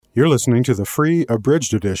You're listening to the free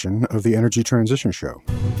abridged edition of the Energy Transition Show.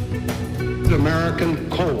 American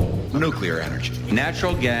coal, nuclear energy,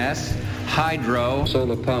 natural gas, hydro,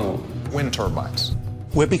 solar power, wind turbines.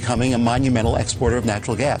 We're becoming a monumental exporter of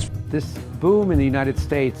natural gas. This boom in the United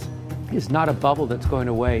States is not a bubble that's going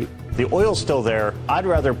away. The oil's still there. I'd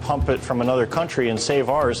rather pump it from another country and save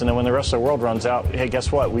ours, and then when the rest of the world runs out, hey,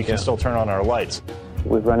 guess what? We can still turn on our lights.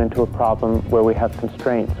 We've run into a problem where we have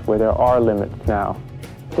constraints, where there are limits now.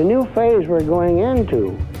 The new phase we're going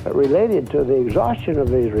into, related to the exhaustion of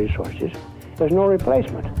these resources, there's no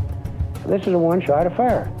replacement. This is a one-shot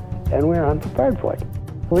affair, and we're unprepared for it.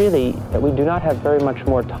 Really, we do not have very much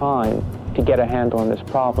more time to get a handle on this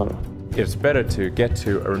problem. It's better to get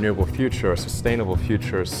to a renewable future, a sustainable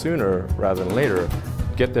future sooner rather than later.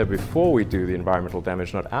 Get there before we do the environmental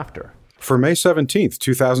damage, not after. For May 17th,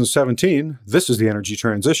 2017, this is the Energy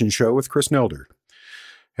Transition Show with Chris Nelder.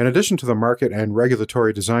 In addition to the market and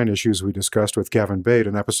regulatory design issues we discussed with Gavin Bate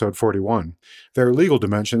in episode 41, there are legal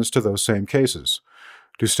dimensions to those same cases.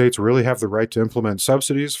 Do states really have the right to implement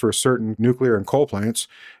subsidies for certain nuclear and coal plants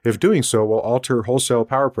if doing so will alter wholesale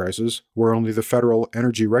power prices where only the Federal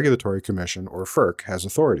Energy Regulatory Commission, or FERC, has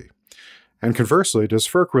authority? And conversely, does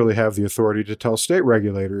FERC really have the authority to tell state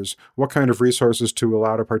regulators what kind of resources to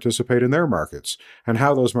allow to participate in their markets and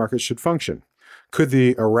how those markets should function? Could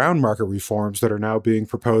the around-market reforms that are now being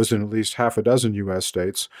proposed in at least half a dozen U.S.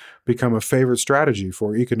 states become a favorite strategy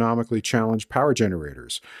for economically challenged power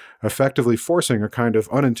generators, effectively forcing a kind of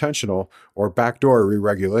unintentional or backdoor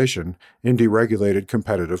re-regulation in deregulated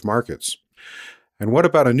competitive markets? And what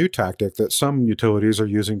about a new tactic that some utilities are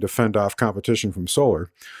using to fend off competition from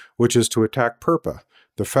solar, which is to attack PURPA,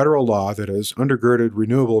 the federal law that has undergirded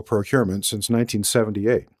renewable procurement since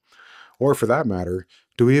 1978? Or for that matter,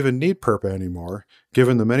 do we even need PURPA anymore,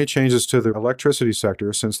 given the many changes to the electricity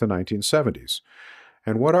sector since the 1970s?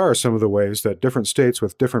 And what are some of the ways that different states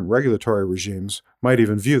with different regulatory regimes might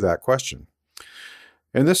even view that question?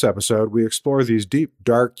 In this episode, we explore these deep,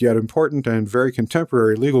 dark, yet important and very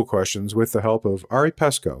contemporary legal questions with the help of Ari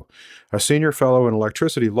Pesco, a senior fellow in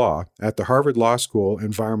electricity law at the Harvard Law School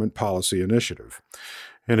Environment Policy Initiative.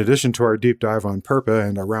 In addition to our deep dive on PURPA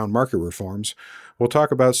and around market reforms, we'll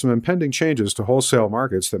talk about some impending changes to wholesale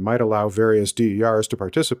markets that might allow various DERs to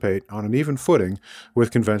participate on an even footing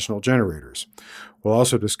with conventional generators. We'll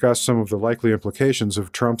also discuss some of the likely implications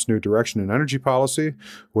of Trump's new direction in energy policy,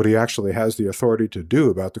 what he actually has the authority to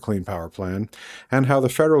do about the Clean Power Plan, and how the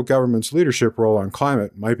federal government's leadership role on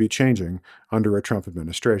climate might be changing under a Trump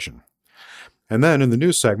administration. And then in the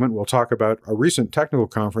news segment, we'll talk about a recent technical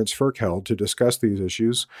conference FERC held to discuss these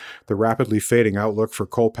issues, the rapidly fading outlook for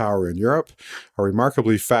coal power in Europe, a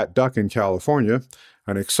remarkably fat duck in California,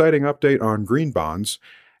 an exciting update on green bonds,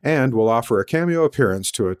 and we'll offer a cameo appearance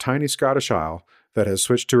to a tiny Scottish isle that has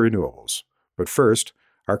switched to renewables. But first,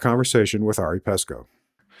 our conversation with Ari Pesco.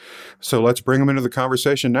 So let's bring him into the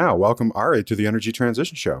conversation now. Welcome, Ari, to the Energy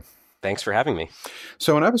Transition Show. Thanks for having me.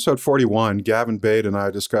 So in episode 41, Gavin Bate and I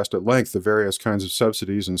discussed at length the various kinds of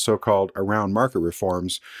subsidies and so-called around-market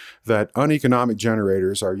reforms that uneconomic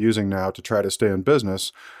generators are using now to try to stay in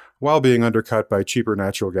business while being undercut by cheaper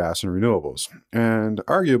natural gas and renewables. And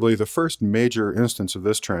arguably, the first major instance of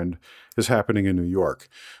this trend is happening in New York,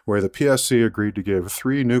 where the PSC agreed to give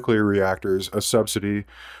 3 nuclear reactors a subsidy,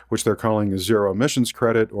 which they're calling a Zero Emissions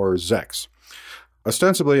Credit, or ZECs.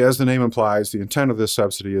 Ostensibly, as the name implies, the intent of this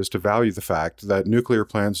subsidy is to value the fact that nuclear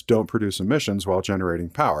plants don't produce emissions while generating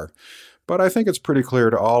power. But I think it's pretty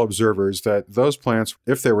clear to all observers that those plants,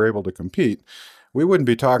 if they were able to compete, we wouldn't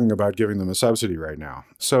be talking about giving them a subsidy right now.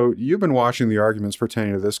 So you've been watching the arguments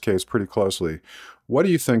pertaining to this case pretty closely. What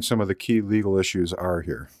do you think some of the key legal issues are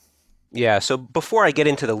here? Yeah, so before I get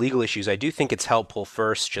into the legal issues, I do think it's helpful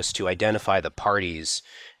first just to identify the parties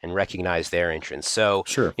and recognize their entrance. So,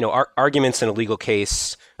 Sure. Arguments in a legal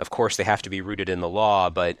case, of course, they have to be rooted in the law,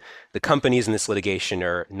 but the companies in this litigation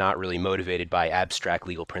are not really motivated by abstract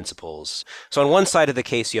legal principles. So on one side of the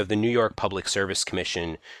case, you have the New York Public Service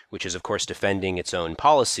Commission, which is, of course, defending its own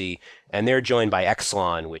policy, and they're joined by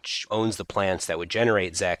Exelon, which owns the plants that would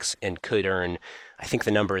generate ZECs and could earn, I think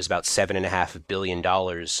the number is about $7.5 billion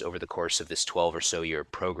over the course of this 12 or so year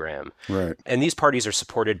program. Right. And these parties are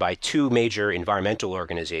supported by 2 major environmental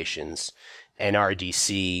organizations,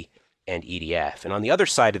 NRDC and EDF. And on the other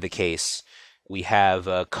side of the case, we have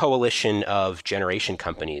a coalition of generation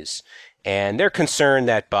companies. And they're concerned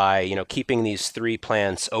that by, keeping these 3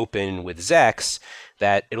 plants open with ZECs,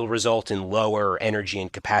 that it'll result in lower energy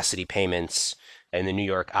and capacity payments in the New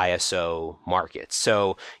York ISO market.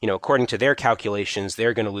 So, according to their calculations,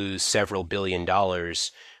 they're going to lose several $billion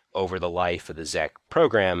over the life of the ZEC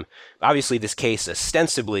program. Obviously, this case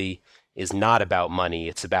ostensibly is not about money.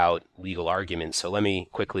 It's about legal arguments. So let me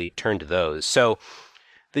quickly turn to those. So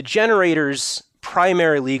the generators'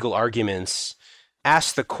 primary legal arguments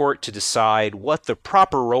ask the court to decide what the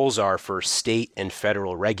proper roles are for state and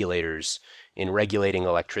federal regulators in regulating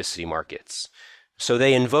electricity markets. So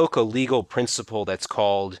they invoke a legal principle that's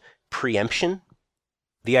called preemption.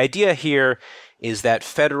 The idea here is that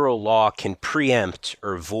federal law can preempt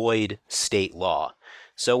or void state law.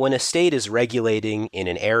 So when a state is regulating in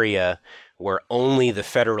an area where only the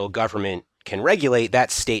federal government can regulate,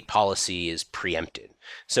 that state policy is preempted.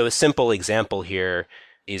 So a simple example here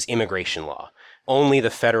is immigration law. Only the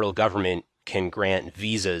federal government can grant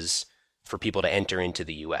visas for people to enter into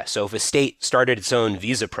the U.S. So if a state started its own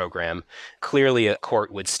visa program, clearly a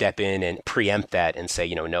court would step in and preempt that and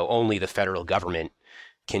say, no, only the federal government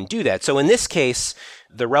can do that. So in this case,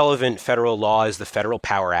 the relevant federal law is the Federal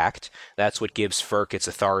Power Act. That's what gives FERC its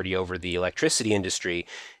authority over the electricity industry.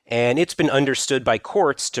 And it's been understood by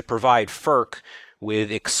courts to provide FERC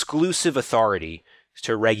with exclusive authority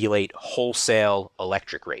to regulate wholesale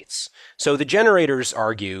electric rates. So the generators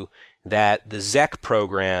argue that the ZEC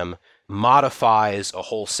program modifies a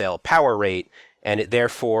wholesale power rate, and it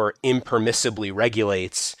therefore impermissibly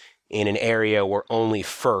regulates in an area where only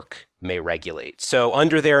FERC may regulate. So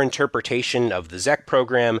under their interpretation of the ZEC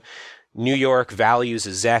program, New York values a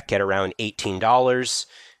ZEC at around $18,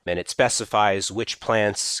 and it specifies which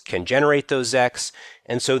plants can generate those ZECs.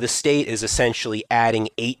 And so the state is essentially adding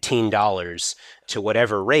 $18 to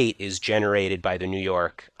whatever rate is generated by the New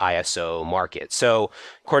York ISO market. So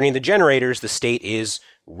according to the generators, the state is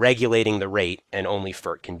regulating the rate, and only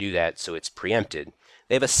FERC can do that, so it's preempted.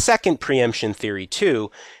 They have a second preemption theory too,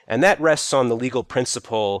 and that rests on the legal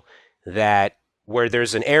principle that where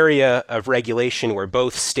there's an area of regulation where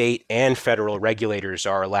both state and federal regulators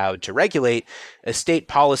are allowed to regulate, a state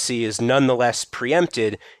policy is nonetheless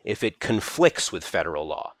preempted if it conflicts with federal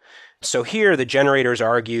law. So here the generators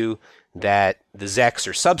argue that the ZECs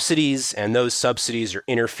are subsidies, and those subsidies are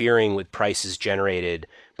interfering with prices generated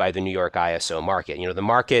by the New York ISO market. The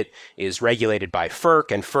market is regulated by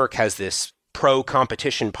FERC, and FERC has this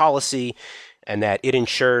pro-competition policy, and that it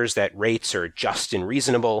ensures that rates are just and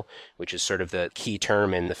reasonable, which is sort of the key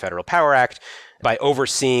term in the Federal Power Act, by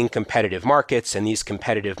overseeing competitive markets. And these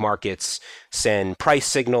competitive markets send price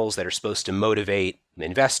signals that are supposed to motivate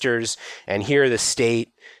investors. And here the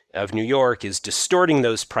state of New York is distorting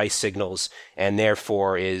those price signals and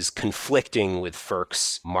therefore is conflicting with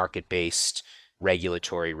FERC's market-based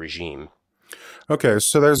regulatory regime. Okay,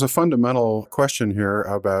 so there's a fundamental question here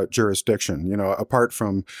about jurisdiction. Apart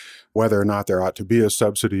from whether or not there ought to be a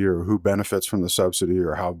subsidy or who benefits from the subsidy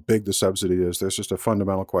or how big the subsidy is, there's just a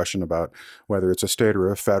fundamental question about whether it's a state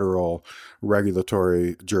or a federal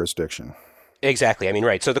regulatory jurisdiction. Exactly.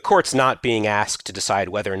 Right. So the court's not being asked to decide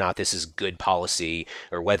whether or not this is good policy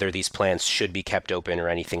or whether these plants should be kept open or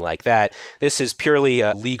anything like that. This is purely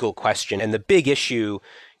a legal question. And the big issue,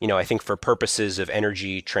 I think for purposes of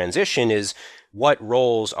energy transition is what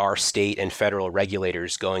roles are state and federal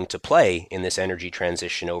regulators going to play in this energy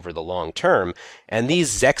transition over the long term? And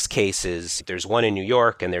these ZECs cases, there's one in New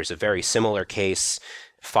York and there's a very similar case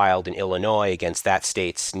filed in Illinois against that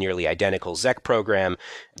state's nearly identical ZEC program.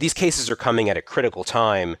 These cases are coming at a critical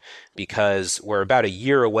time because we're about a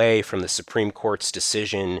year away from the Supreme Court's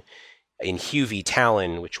decision in Hugh v.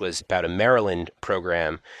 Talon, which was about a Maryland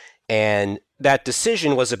program. And that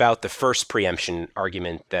decision was about the first preemption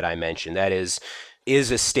argument that I mentioned. That is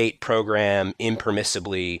a state program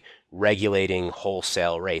impermissibly regulating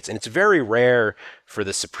wholesale rates? And it's very rare for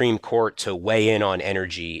the Supreme Court to weigh in on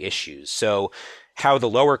energy issues. So how the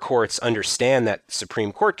lower courts understand that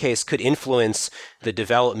Supreme Court case could influence the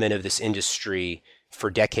development of this industry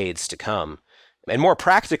for decades to come. And more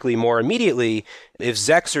practically, more immediately, if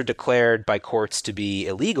ZECs are declared by courts to be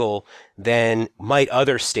illegal, then might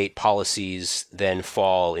other state policies then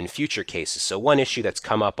fall in future cases? So one issue that's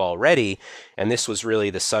come up already, and this was really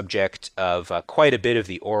the subject of quite a bit of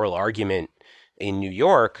the oral argument in New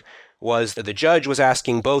York, was that the judge was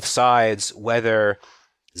asking both sides whether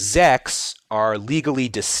ZECs are legally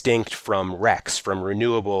distinct from RECs, from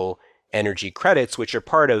renewable energy credits, which are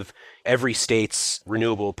part of every state's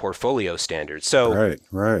renewable portfolio standards. So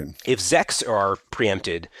right. If ZECs are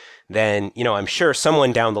preempted, then, I'm sure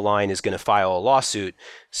someone down the line is going to file a lawsuit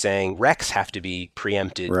saying RECs have to be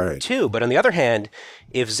preempted too. But on the other hand,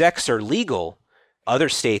 if ZECs are legal, other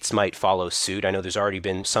states might follow suit. I know there's already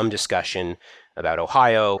been some discussion about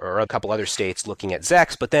Ohio or a couple other states looking at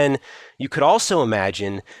ZECs, but then you could also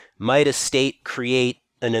imagine, might a state create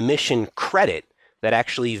an emission credit that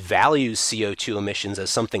actually values CO2 emissions as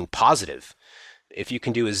something positive. If you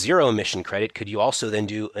can do a zero emission credit, could you also then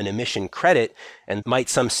do an emission credit? And might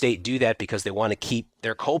some state do that because they want to keep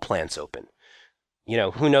their coal plants open?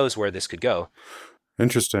 Who knows where this could go?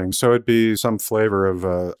 Interesting. So it'd be some flavor of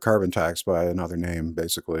a carbon tax by another name,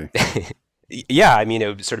 basically. Yeah, it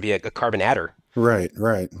would sort of be a carbon adder. Right.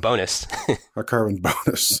 Bonus. A carbon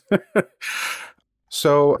bonus.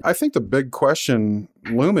 So I think the big question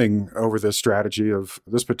looming over this strategy of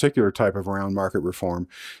this particular type of round market reform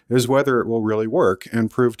is whether it will really work and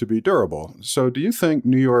prove to be durable. So do you think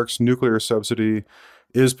New York's nuclear subsidy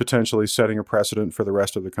is potentially setting a precedent for the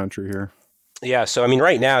rest of the country here? Yeah, so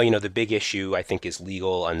right now, the big issue I think is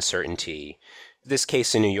legal uncertainty. This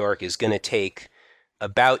case in New York is going to take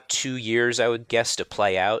about 2 years, I would guess, to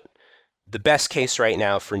play out. The best case right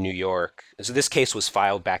now for New York, so this case was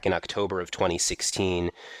filed back in October of 2016.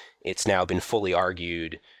 It's now been fully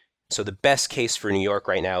argued. So the best case for New York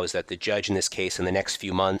right now is that the judge in this case in the next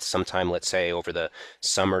few months, sometime, let's say, over the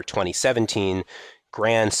summer 2017,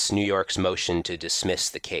 grants New York's motion to dismiss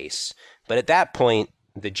the case. But at that point,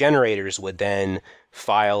 the generators would then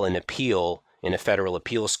file an appeal in a federal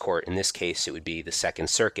appeals court. In this case, it would be the Second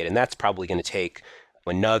Circuit. And that's probably going to take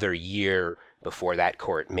another year before that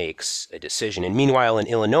court makes a decision. And meanwhile, in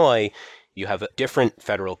Illinois, you have a different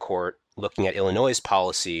federal court looking at Illinois'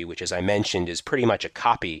 policy, which, as I mentioned, is pretty much a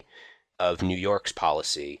copy of New York's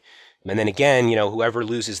policy. And then again, whoever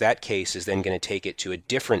loses that case is then going to take it to a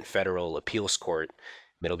different federal appeals court.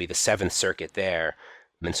 It'll be the Seventh Circuit there.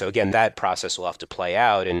 And so again, that process will have to play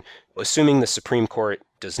out. And assuming the Supreme Court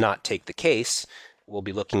does not take the case, we'll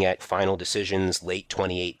be looking at final decisions late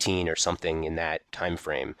 2018 or something in that time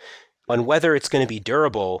frame. On whether it's going to be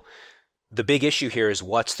durable, the big issue here is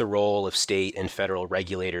what's the role of state and federal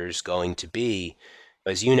regulators going to be?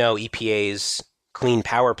 As you know, EPA's Clean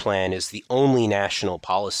Power Plan is the only national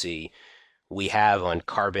policy we have on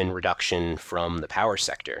carbon reduction from the power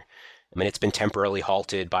sector. It's been temporarily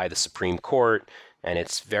halted by the Supreme Court, and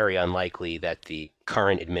it's very unlikely that the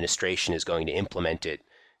current administration is going to implement it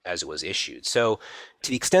as it was issued. So to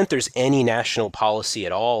the extent there's any national policy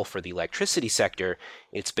at all for the electricity sector,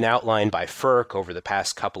 it's been outlined by FERC over the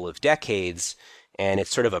past couple of decades, and it's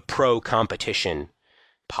sort of a pro-competition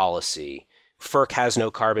policy. FERC has no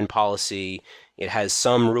carbon policy. It has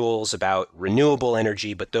some rules about renewable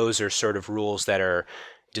energy, but those are sort of rules that are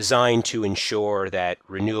designed to ensure that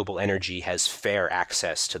renewable energy has fair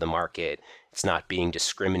access to the market. It's not being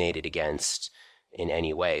discriminated against in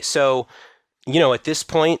any way. So at this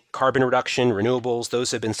point, carbon reduction, renewables,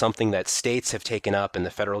 those have been something that states have taken up and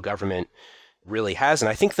the federal government really hasn't.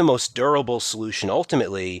 I think the most durable solution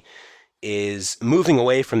ultimately is moving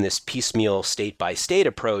away from this piecemeal state-by-state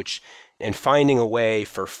approach and finding a way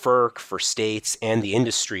for FERC, for states, and the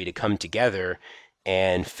industry to come together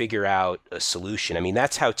and figure out a solution.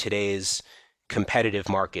 That's how today's competitive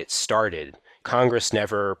market started. Congress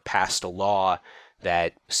never passed a law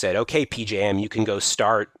that said, okay, PJM, you can go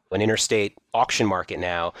start an interstate auction market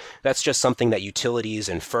now. That's just something that utilities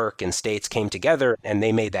and FERC and states came together and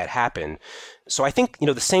they made that happen. So I think,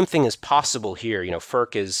 the same thing is possible here.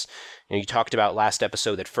 FERC is, you talked about last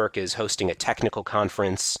episode that FERC is hosting a technical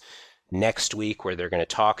conference next week where they're going to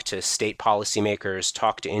talk to state policymakers,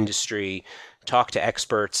 talk to industry, talk to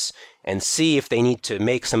experts, and see if they need to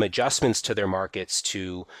make some adjustments to their markets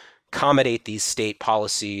to accommodate these state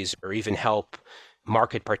policies or even help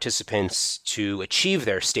market participants to achieve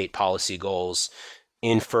their state policy goals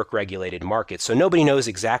in FERC-regulated markets. So nobody knows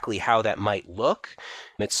exactly how that might look.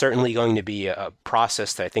 It's certainly going to be a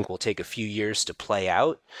process that I think will take a few years to play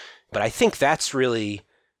out. But I think that's really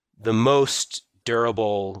the most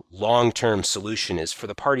durable long-term solution, is for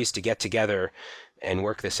the parties to get together and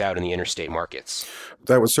work this out in the interstate markets.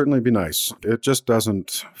 That would certainly be nice. It just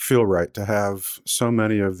doesn't feel right to have so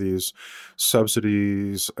many of these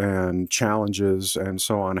subsidies and challenges and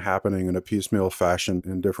so on happening in a piecemeal fashion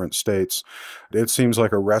in different states. It seems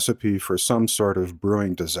like a recipe for some sort of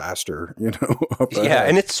brewing disaster, Yeah,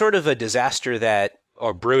 and it's sort of a disaster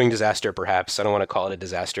or brewing disaster perhaps, I don't want to call it a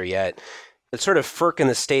disaster yet. It's sort of FERC and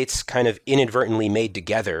the states kind of inadvertently made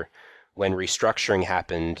together when restructuring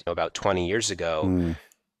happened about 20 years ago.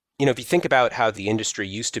 If you think about how the industry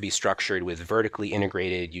used to be structured with vertically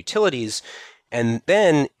integrated utilities, and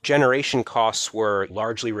then generation costs were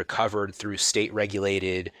largely recovered through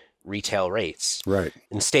state-regulated retail rates. Right.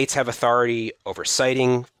 And states have authority over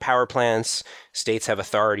siting power plants. States have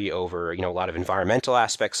authority over, a lot of environmental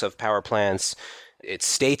aspects of power plants. It's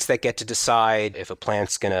states that get to decide if a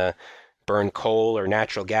plant's going to burn coal or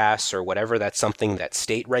natural gas or whatever. That's something that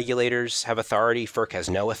state regulators have authority. FERC has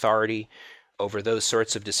no authority over those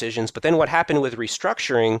sorts of decisions. But then what happened with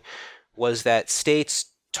restructuring was that states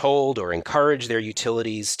told or encouraged their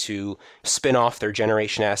utilities to spin off their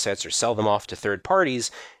generation assets or sell them off to third parties,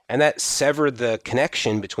 and that severed the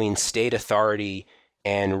connection between state authority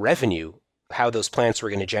and revenue, how those plants were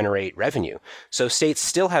going to generate revenue. So states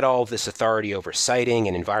still had all of this authority over siting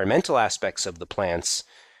and environmental aspects of the plants,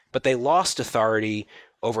 but they lost authority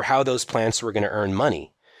over how those plants were going to earn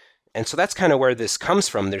money. And so that's kind of where this comes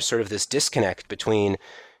from. There's sort of this disconnect between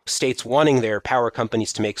states wanting their power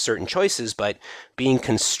companies to make certain choices, but being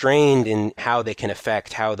constrained in how they can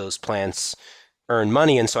affect how those plants earn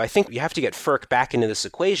money. And so I think you have to get FERC back into this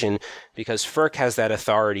equation, because FERC has that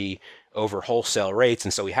authority over wholesale rates.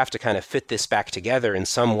 And so we have to kind of fit this back together in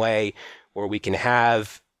some way where we can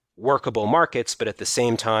have workable markets, but at the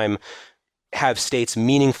same time have states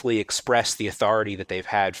meaningfully express the authority that they've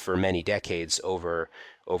had for many decades over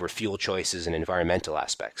fuel choices and environmental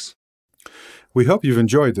aspects. We hope you've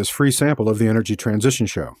enjoyed this free sample of the Energy Transition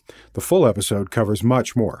Show. The full episode covers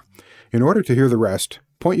much more. In order to hear the rest,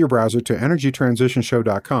 point your browser to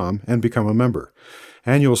energytransitionshow.com and become a member.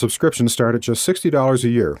 Annual subscriptions start at just $60 a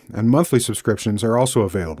year, and monthly subscriptions are also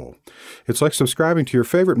available. It's like subscribing to your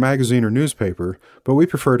favorite magazine or newspaper, but we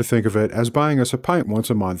prefer to think of it as buying us a pint once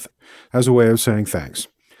a month as a way of saying thanks.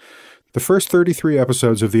 The first 33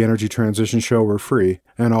 episodes of the Energy Transition Show were free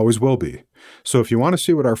and always will be. So if you want to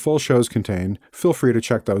see what our full shows contain, feel free to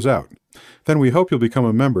check those out. Then we hope you'll become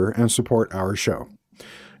a member and support our show.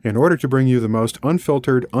 In order to bring you the most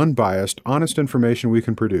unfiltered, unbiased, honest information we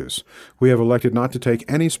can produce, we have elected not to take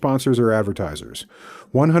any sponsors or advertisers.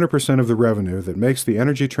 100% of the revenue that makes the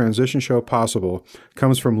Energy Transition Show possible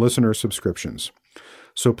comes from listener subscriptions.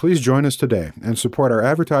 So please join us today and support our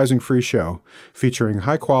advertising-free show featuring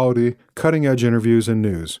high-quality, cutting-edge interviews and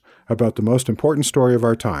news about the most important story of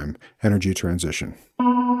our time, energy transition.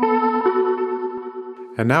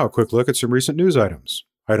 And now a quick look at some recent news items.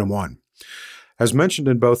 Item 1. As mentioned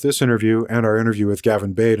in both this interview and our interview with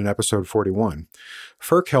Gavin Bade in episode 41,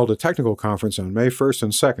 FERC held a technical conference on May 1st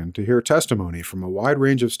and 2nd to hear testimony from a wide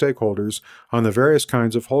range of stakeholders on the various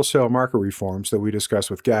kinds of wholesale market reforms that we discussed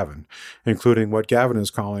with Gavin, including what Gavin is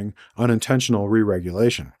calling unintentional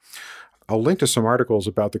re-regulation. I'll link to some articles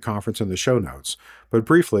about the conference in the show notes, but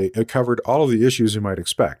briefly, it covered all of the issues you might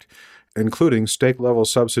expect, including state-level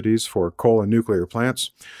subsidies for coal and nuclear plants,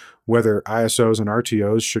 whether ISOs and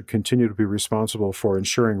RTOs should continue to be responsible for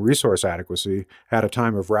ensuring resource adequacy at a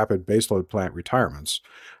time of rapid baseload plant retirements,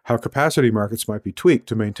 how capacity markets might be tweaked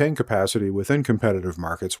to maintain capacity within competitive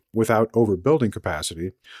markets without overbuilding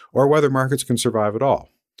capacity, or whether markets can survive at all,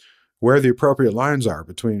 where the appropriate lines are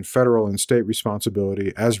between federal and state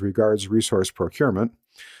responsibility as regards resource procurement,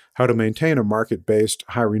 how to maintain a market-based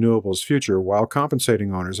high renewables future while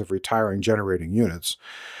compensating owners of retiring generating units,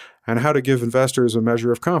 and how to give investors a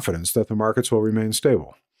measure of confidence that the markets will remain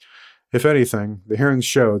stable. If anything, the hearings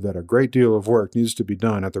showed that a great deal of work needs to be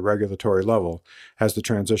done at the regulatory level as the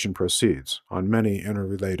transition proceeds on many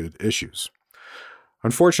interrelated issues.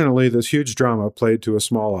 Unfortunately, this huge drama played to a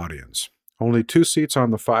small audience. Only 2 seats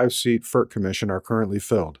on the 5-seat FERC Commission are currently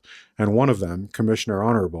filled, and one of them, Commissioner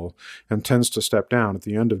Honorable, intends to step down at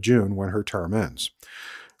the end of June when her term ends,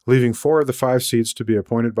 leaving 4 of the 5 seats to be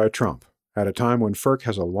appointed by Trump, at a time when FERC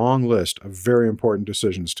has a long list of very important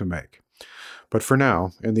decisions to make. But for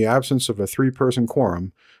now, in the absence of a 3-person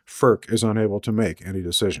quorum, FERC is unable to make any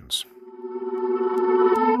decisions.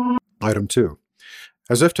 Item 2.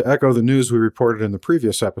 As if to echo the news we reported in the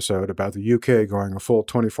previous episode about the UK going a full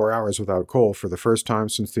 24 hours without coal for the first time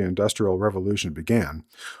since the Industrial Revolution began,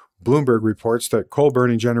 Bloomberg reports that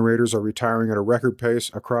coal-burning generators are retiring at a record pace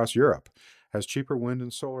across Europe, as cheaper wind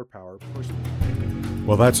and solar power push them.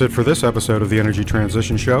 Well, that's it for this episode of the Energy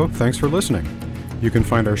Transition Show. Thanks for listening. You can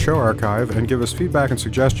find our show archive and give us feedback and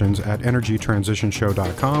suggestions at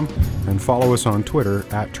energytransitionshow.com and follow us on Twitter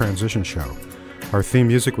 @TransitionShow. Our theme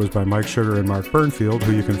music was by Mike Sugar and Mark Burnfield,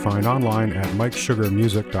 who you can find online at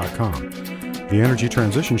MikeSugarMusic.com. The Energy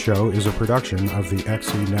Transition Show is a production of the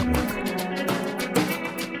XE Network.